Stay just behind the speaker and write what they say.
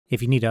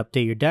If you need to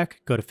update your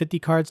deck, go to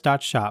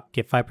 50cards.shop.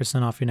 Get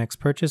 5% off your next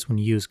purchase when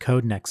you use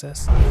code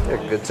NEXUS. You're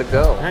good to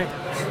go. All right.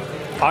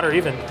 Odd or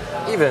even?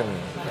 Even.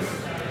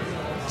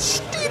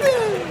 Steven!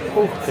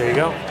 Oh, there you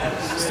go.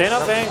 Stand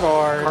up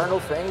Vanguard. Cardinal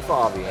Fang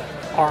Fabi.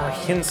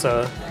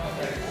 Arhinsa.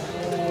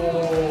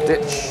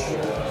 Ditch.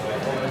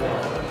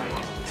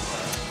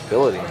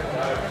 Ability.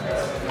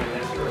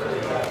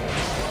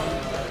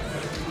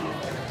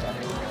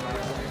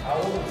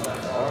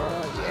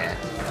 Yeah.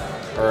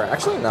 Or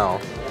actually,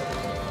 no.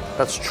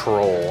 That's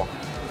Troll.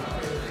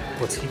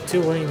 What's he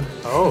doing?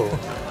 Oh.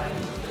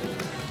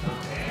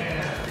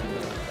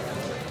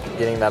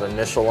 Getting that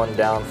initial one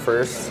down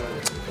first.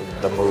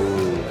 The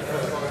move.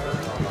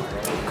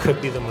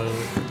 Could be the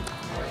move.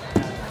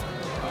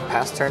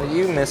 Pass turn to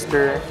you,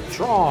 mister.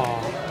 Draw.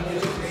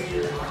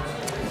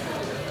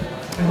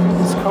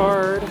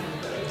 Discard.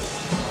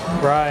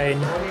 Ride.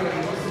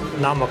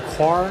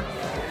 Namaquar.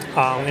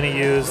 I'm going to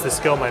use the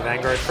skill of my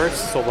Vanguard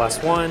first, so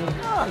last one.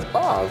 Ah,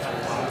 Bob.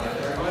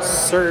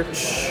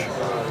 Search.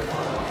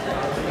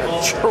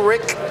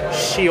 Trick.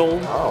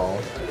 Shield. Oh.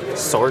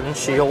 Sword and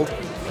shield.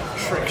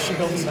 Trick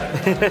shields.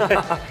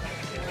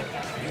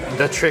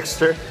 The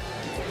trickster.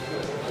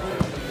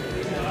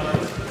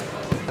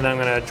 And then I'm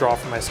going to draw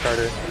from my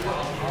starter.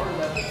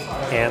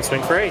 And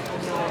swing for 8.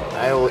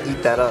 I will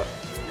eat that up.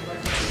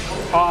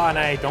 Oh, and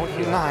I don't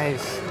heal.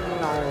 Nice.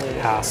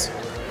 Pass.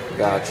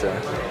 Gotcha.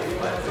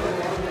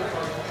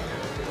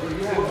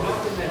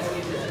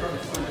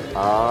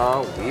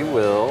 We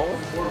will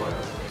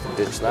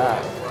ditch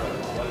that.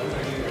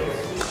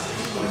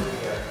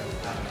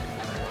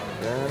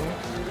 Then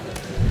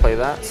play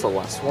that, so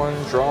last one,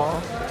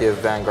 draw. Give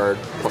Vanguard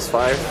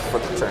 +5 for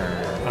the turn.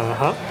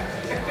 Uh-huh.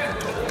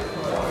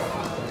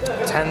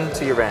 10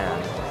 to your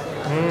van.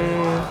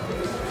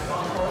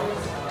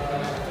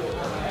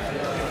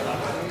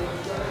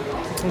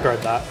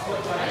 Guard that.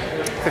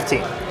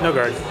 15. No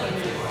guard.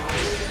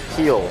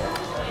 Heal.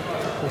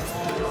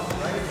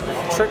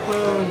 Trick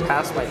Moon.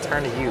 Pass my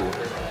turn to you.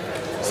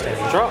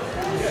 Standing draw.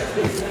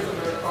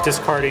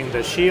 Discarding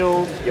the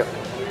shield. Yep.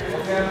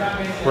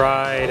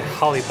 Ride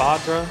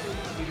Halibadra.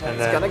 And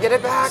then Gonna get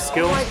it back.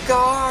 Skill. Oh my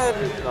god.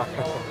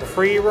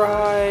 Free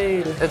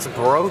ride. It's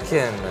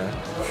broken.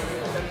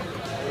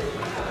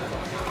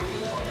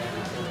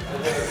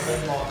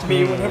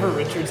 Me whenever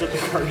Richard's at the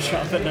card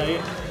shop at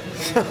night.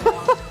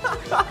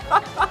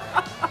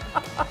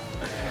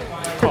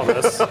 Call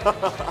this.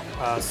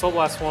 Soul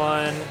Blast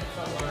 1.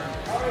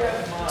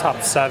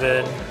 Top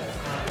 7.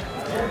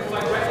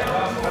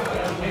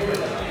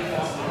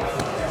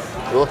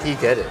 Will he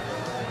get it?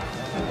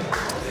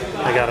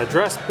 I got a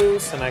dress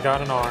boost and I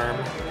got an arm.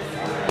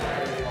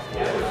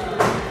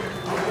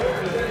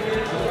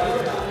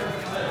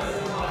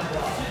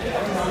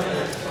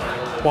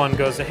 One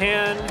goes to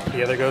hand,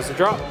 the other goes to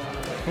drop.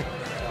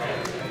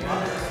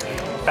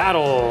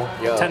 Battle.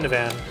 Yo. 10 to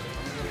van.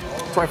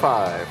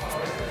 25.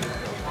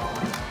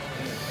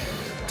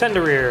 10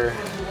 to rear.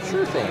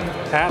 Sure thing.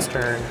 Pass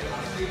turn.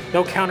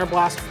 No counter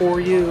blast for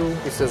you.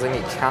 He says I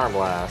need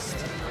counterblast.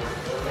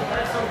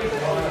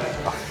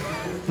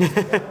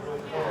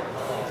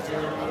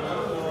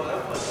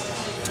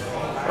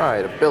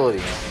 Right,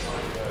 ability.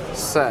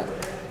 Set.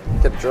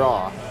 Get a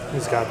draw.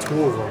 He's got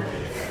 2 of them.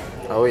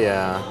 Oh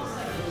yeah.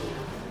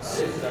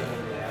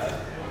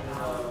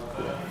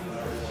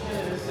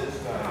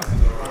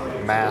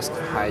 Masked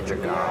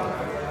Hydreigon.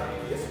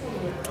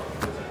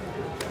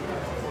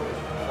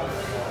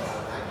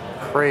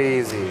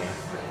 Crazy.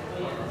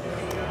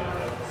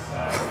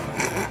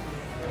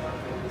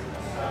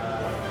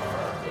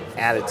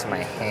 Add it to my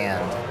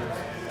hand.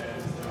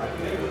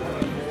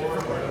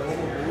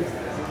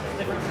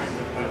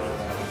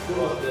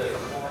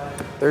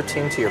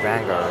 $13 to your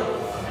Vanguard.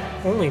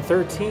 Only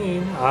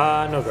 13.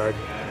 No guard.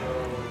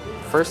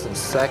 First and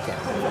second.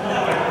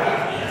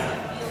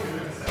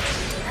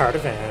 Heart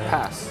of van.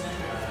 Pass.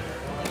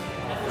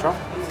 Draw.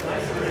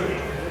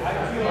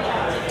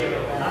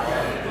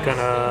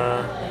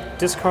 Gonna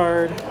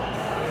discard.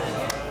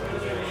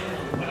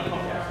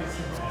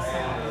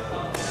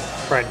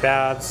 Ride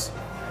Babs.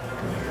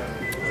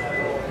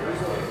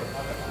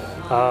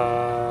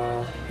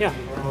 Yeah.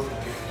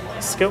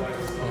 Skill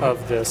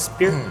of the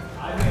spear.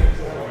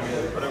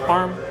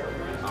 Arm.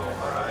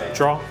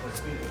 Draw.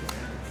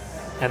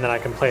 And then I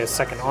can play a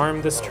second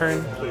arm this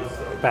turn.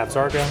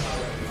 Bavsargara.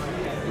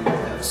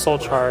 Soul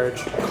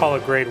Charge. Call a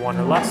grade 1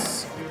 or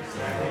less.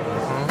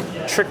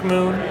 Trick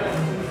Moon.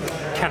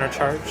 Counter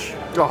Charge.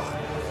 Oh.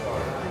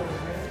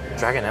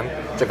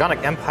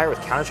 Dragonic Empire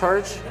with counter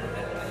charge?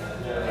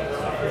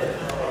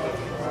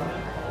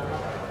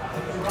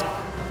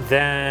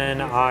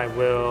 Then I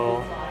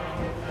will...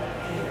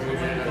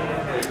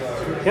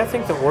 Yeah, I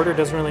think the order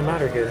doesn't really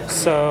matter here.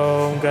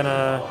 So I'm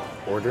gonna...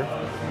 Order?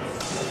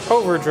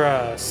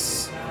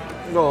 Overdress.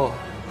 No.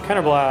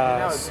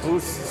 Counterblast.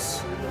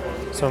 Boosts.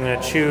 So I'm gonna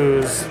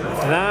choose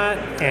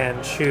that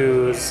and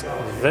choose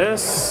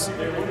this.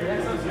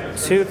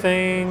 2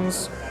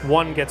 things.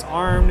 One gets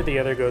armed, the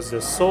other goes to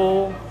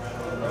soul.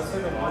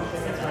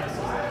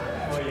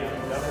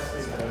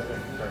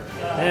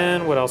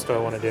 And what else do I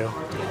want to do?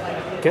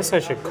 Guess I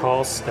should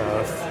call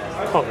stuff.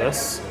 Call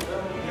this.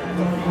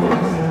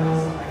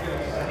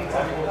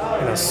 I'm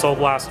gonna Soul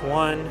Blast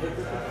 1.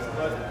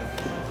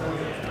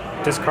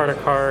 Discard a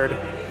card.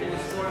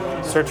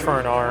 Search for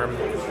an arm.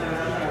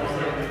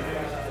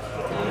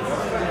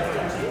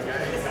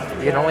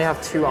 You can only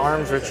have 2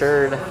 arms,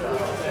 Richard.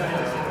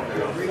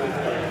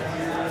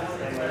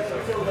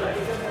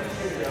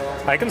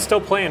 I can still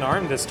play an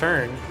arm this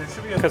turn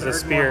because of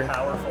spear.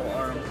 Powerful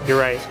arm. You're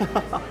right.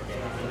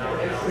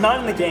 Not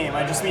in the game.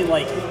 I just mean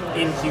like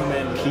in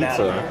human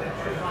Pizza.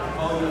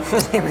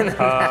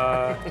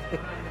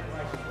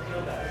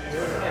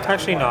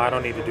 Actually, no, I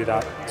don't need to do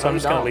that. So I'm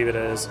just gonna leave it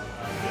as.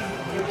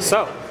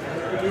 So,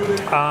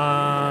 do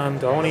I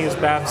want to use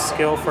Bav's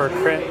skill for a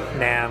crit?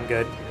 Nah, I'm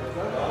good.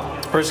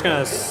 We're just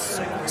gonna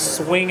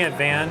swing at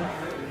Van.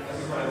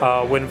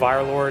 When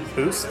Virelord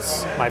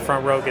boosts, my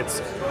front row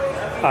gets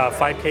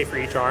 5k for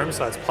each arm,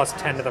 so that's plus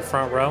 10 to the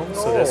front row.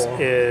 So this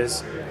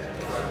is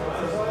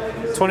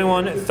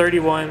 21,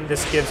 31.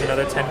 This gives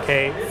another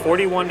 10k,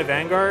 41 to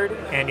Vanguard,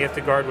 and you have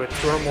to guard with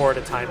 2 or more at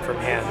a time from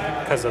hand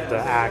because of the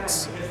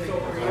axe.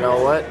 You know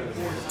what?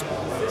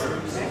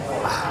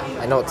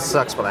 I know it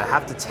sucks, but I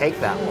have to take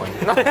that one.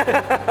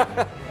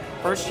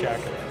 First check.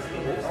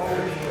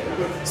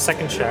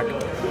 Second check.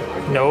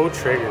 No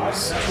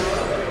triggers.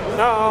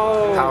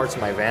 No! Power to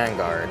my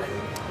Vanguard.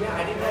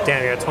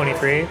 Damn, you got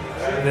 23.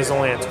 And there's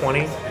only a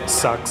 20.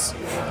 Sucks.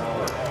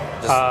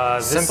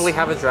 Just simply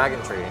have a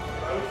Dragon Tree.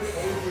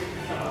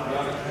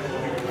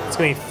 It's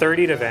going to be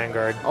 30 to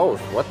Vanguard. Oh,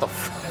 what the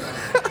f...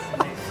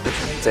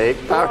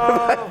 Take power to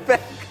my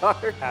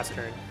Vanguard. Pass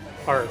turn.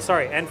 Or,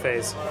 sorry, end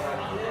phase.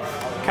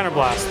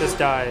 Counterblast. This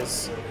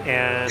dies.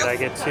 And I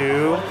get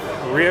to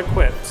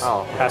re-equip.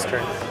 Oh. Pass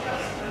turn.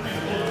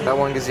 That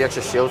one gives you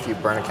extra shield if you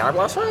burn a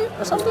counterblast, right?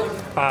 Or something?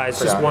 It's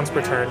just once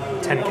per turn.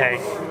 10k.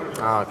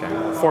 Oh, okay.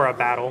 For a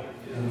battle.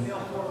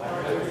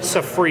 It's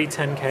a free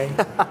 10k.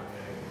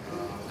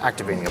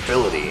 Activating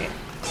ability.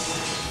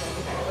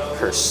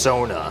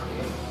 Persona.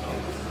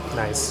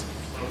 Nice.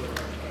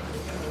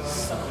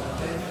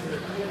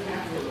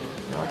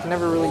 No, I can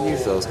never really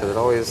use those because it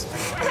always...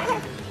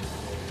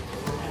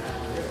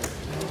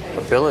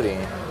 Ability.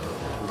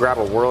 Grab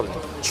a world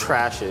and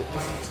trash it.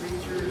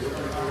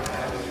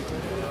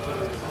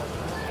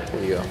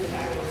 Here you go.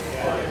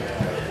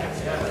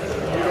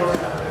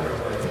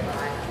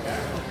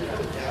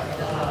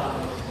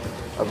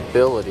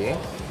 Ability.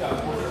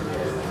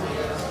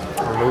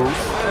 Remove.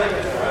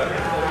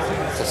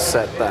 To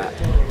set that.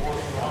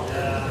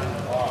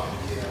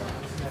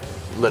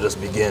 Let us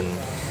begin.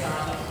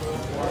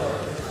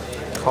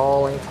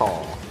 Call and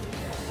call.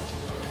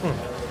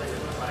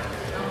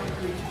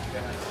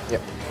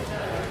 Yep.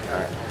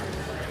 Alright.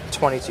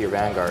 20 to your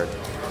Vanguard.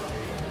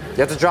 You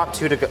have to drop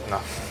 2 to go. No.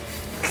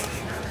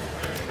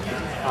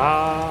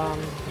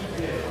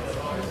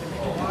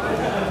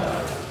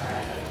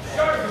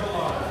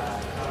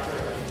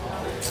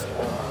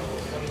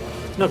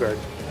 No guard.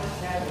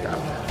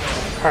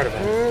 Part of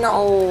it. No.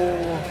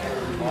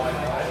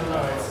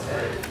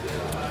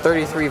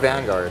 33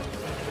 Vanguard.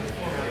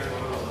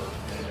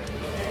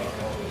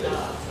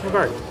 No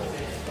guard.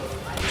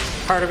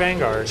 Part of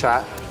Vanguard.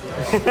 Chat.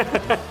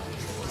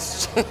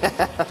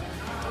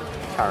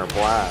 Counter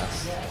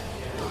blast.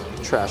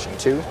 Trashing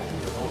 2.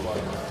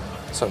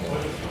 Summon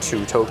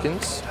 2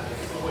 tokens.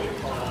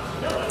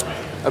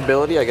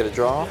 Ability, I get a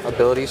draw.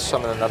 Ability,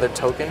 summon another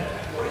token.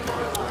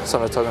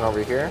 Summon a token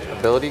over here.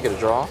 Ability, get a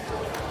draw.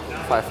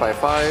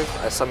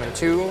 5/5/5. I summon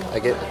 2. I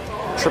get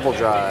triple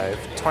drive.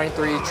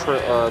 23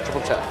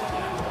 triple check.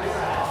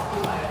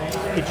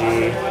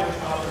 PG.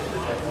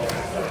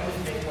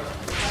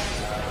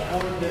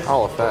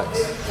 All effects.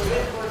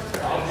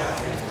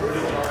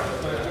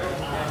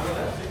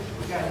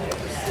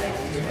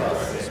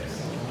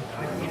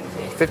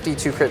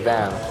 52 crit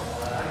van.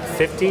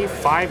 50,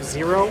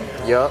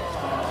 5-0. Yup.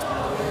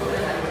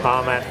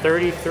 I'm at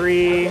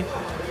 33.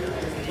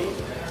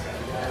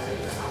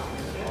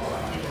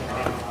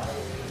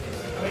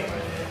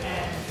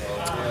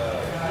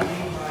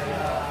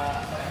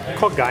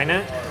 Called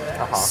Guynet.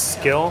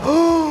 Skill.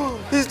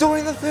 He's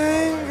doing the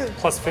thing!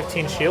 Plus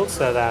 15 shield,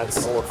 so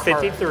that's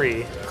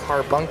 53.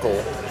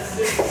 Carbuncle.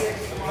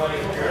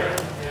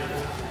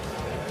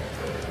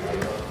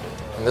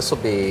 And this will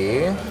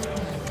be...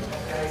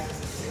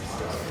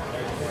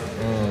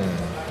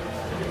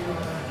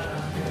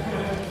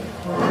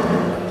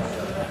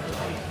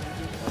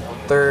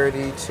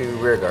 32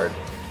 rear guard.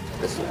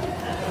 This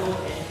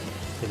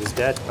It is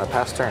dead. my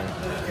pass turn.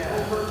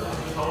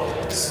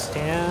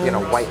 Stand. You're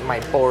gonna wipe my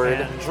board.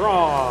 And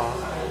draw.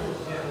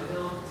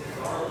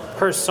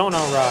 Persona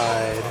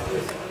Ride.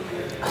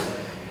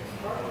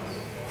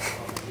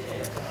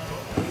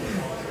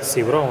 Let's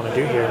see, what do I want to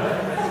do here?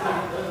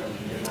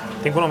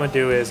 I think what I'm going to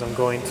do is I'm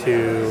going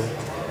to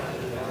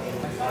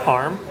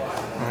arm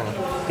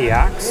the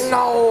axe.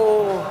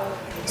 No!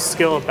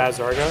 Skill of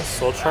Bavsargara,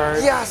 Soul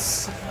Charge.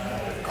 Yes!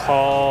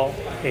 Call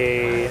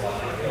a...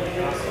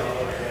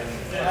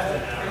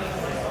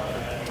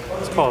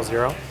 Let's call a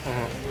 0.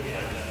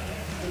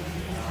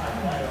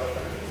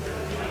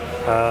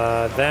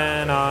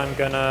 Then I'm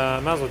gonna,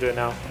 might as well do it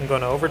now. I'm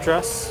going to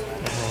overdress.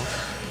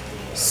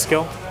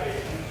 Skill.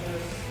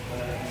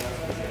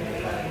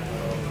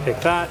 Pick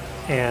that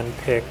and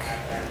pick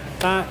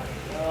that.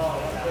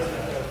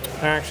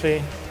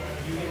 Actually,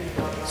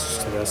 let's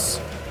just do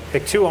this.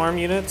 Pick 2 arm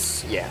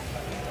units. Yeah.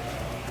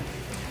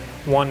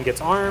 One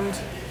gets armed,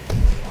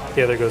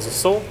 the other goes to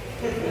soul.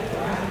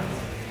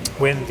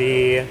 When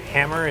the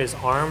hammer is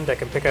armed, I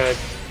can pick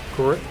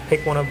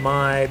one of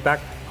my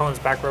opponent's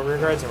back row rear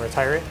guards and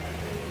retire it.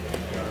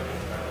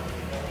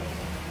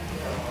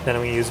 Then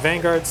I'm going to use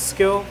Vanguard's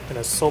skill and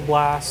a Soul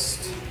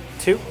Blast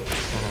 2.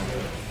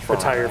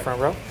 Retire your front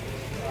row.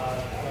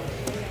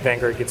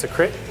 Vanguard gets a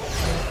crit.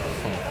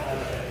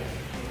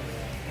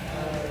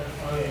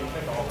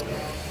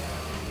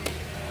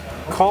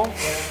 Call,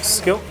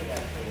 skill,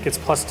 gets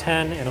 +10,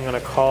 and I'm going to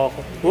call,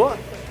 what?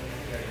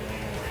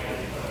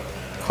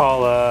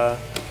 Call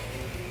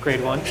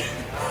grade 1.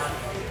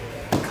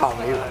 Call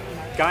me.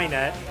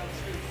 Skynet.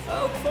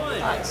 Oh, fun.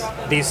 Nice.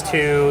 These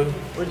 2.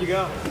 Where'd you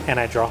go? And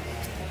I draw.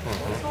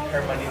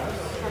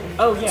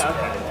 Oh, yeah,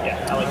 okay.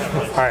 Yeah, I like that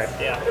one. All right.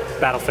 Yeah.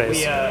 Battle phase.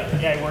 We,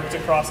 I worked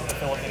across at the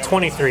Filipino.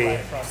 23,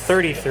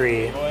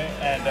 33,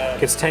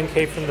 and, gets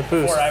 10k from the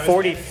boost.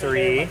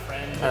 43, And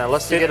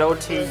unless you get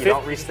OT, you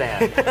don't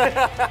restand.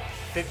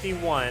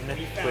 51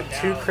 with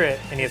 2 crit,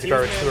 and he has to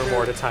guard 2 or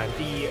more at a time.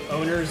 The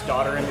owner's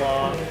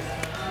daughter-in-law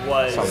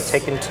was So I'm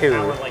taking 2.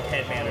 our like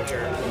head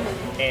manager,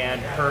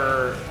 and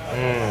her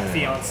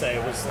fiance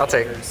was I'll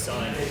take. her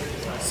son.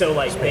 So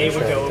like they would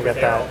go over get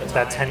there all that- the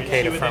that time, 10K and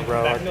she to would front then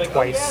come row back and be like,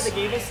 twice Oh, yeah, they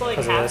gave us like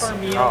because of half this. our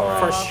meal.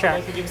 First check.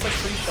 Like, they gave us like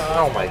free shots.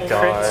 Oh my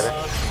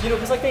god. You know,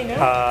 because like they know.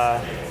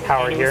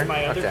 Howard and it here. was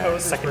my other Okay.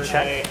 coach's Second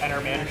birthday, and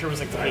our manager was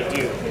like, "Hey,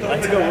 dude,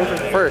 let's go over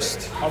there.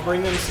 First, I'll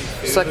bring them some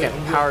food." second,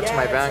 And power to yeah,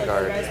 my it's like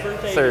Vanguard. your guy's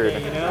birthday Third,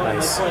 today, you know? And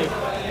nice. it's like,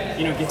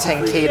 you know, get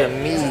 10K to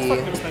me. It's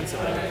fucking expensive.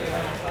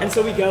 And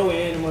so we go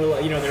in, and we're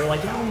like, you know, they're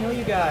like, "Yeah, we know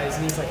you guys,"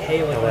 and he's like,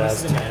 "Hey, like, let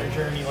us to the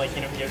manager," and he like,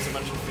 you know, gives a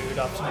bunch of food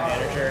off to the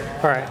manager.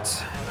 All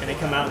right. And they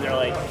come out and they're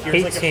like,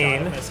 "Here's like a 18.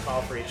 shot of this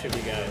call for each of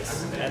you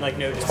guys," and like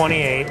no.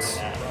 28,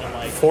 And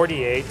like,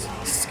 48,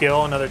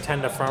 skill, another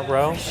 10 to front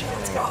row.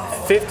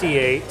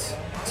 58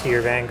 to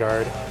your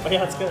Vanguard. oh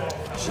yeah, let's go.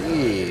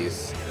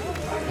 jeez.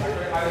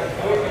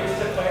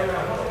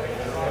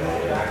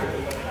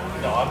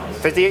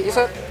 58, you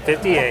said?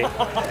 58.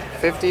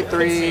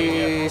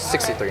 53,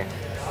 63.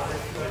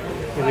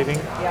 You're leaving?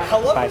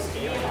 Hello.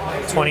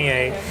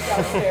 28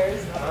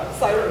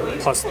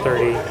 plus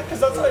 30. Because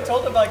that's what I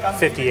told him. Like, I'm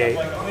 58.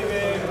 Like,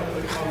 leaving.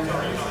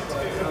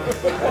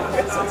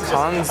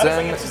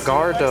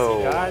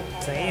 Kanzengardo. God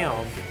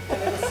damn.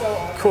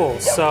 Cool,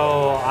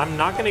 so I'm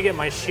not going to get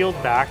my shield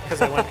back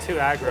because I went too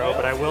aggro,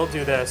 but I will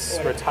do this.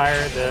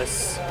 Retire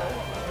this,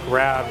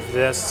 grab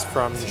this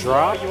from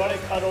drop. You want to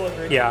cuddle and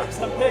drink Yeah. or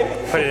something?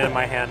 Put it in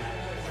my hand.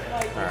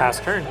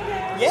 Pass turn.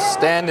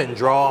 Stand and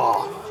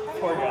draw.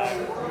 Poor guy.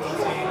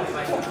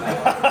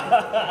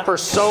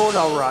 Persona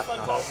right.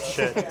 Oh,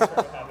 shit.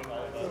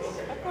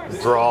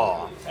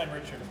 Draw. And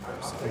Richard, of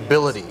course.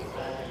 Ability.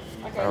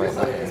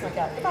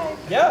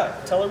 Yeah,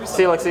 tell her we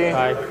See you, Lexi.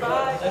 Bye.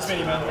 Nice meeting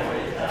you,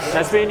 man.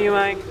 Nice meeting you,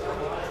 Mike.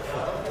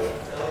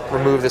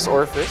 Remove this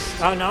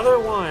Orfist. Another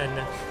one.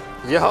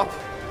 Yup.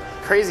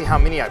 Crazy how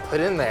many I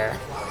put in there.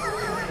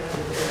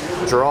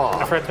 Draw.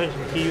 I forgot to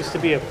mention, he used to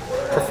be a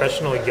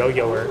professional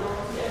yo-yoer.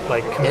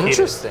 Like, competed.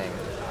 Interesting.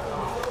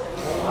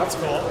 That's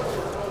cool.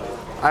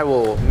 I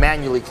will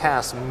manually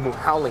cast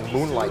Howling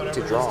Moonlight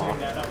to draw.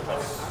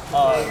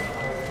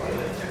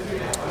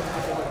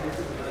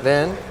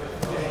 Then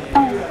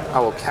I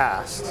will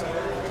cast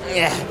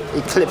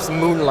Eclipse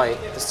Moonlight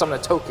to summon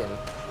a token.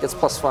 Gets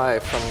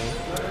 +5 from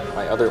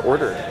my other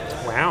order.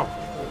 Wow.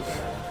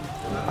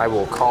 I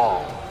will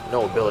call.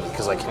 No ability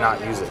because I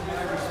cannot use it.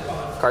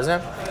 Cards in?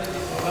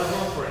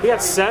 We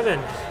got 7.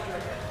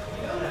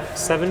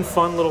 7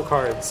 fun little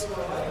cards.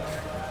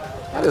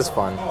 That is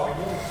fun.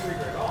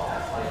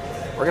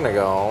 We're gonna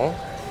go.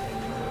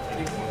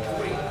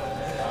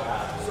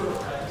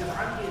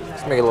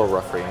 Let's make it a little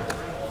rough for you.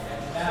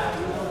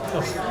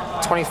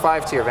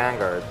 25 to your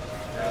Vanguard.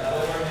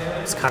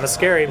 It's kind of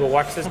scary, but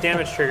watch this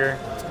damage trigger.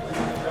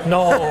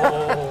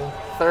 No.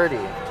 30.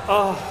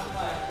 Oh.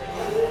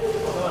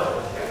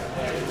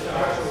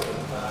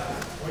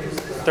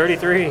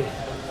 33.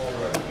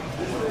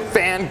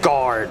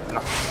 Vanguard.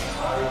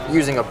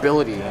 Using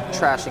ability,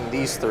 trashing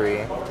these 3.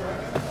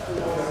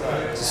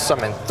 To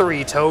summon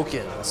 3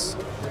 tokens.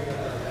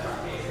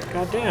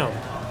 God damn.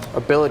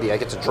 Ability, I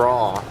get to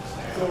draw.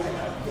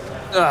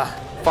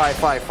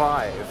 5.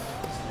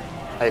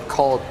 I have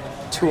called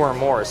 2 or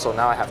more, so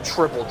now I have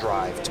triple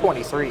drive,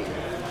 23.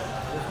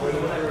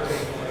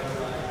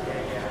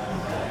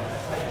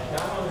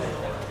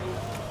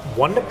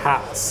 One to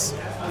pass.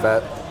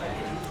 Bet.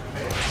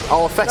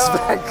 All effects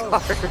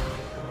Vanguard.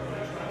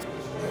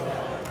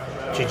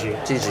 GG.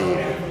 GG.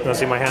 You wanna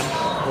see my hand?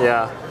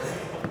 Yeah.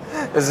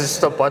 This is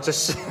just a bunch of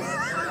shit.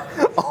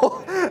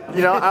 Oh,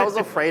 you know, I was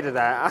afraid of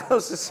that. I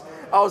was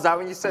that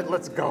when you said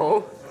let's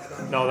go?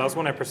 No, that was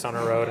when I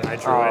Persona Road and I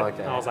drew Oh, it.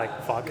 okay. And I was like,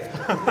 fuck.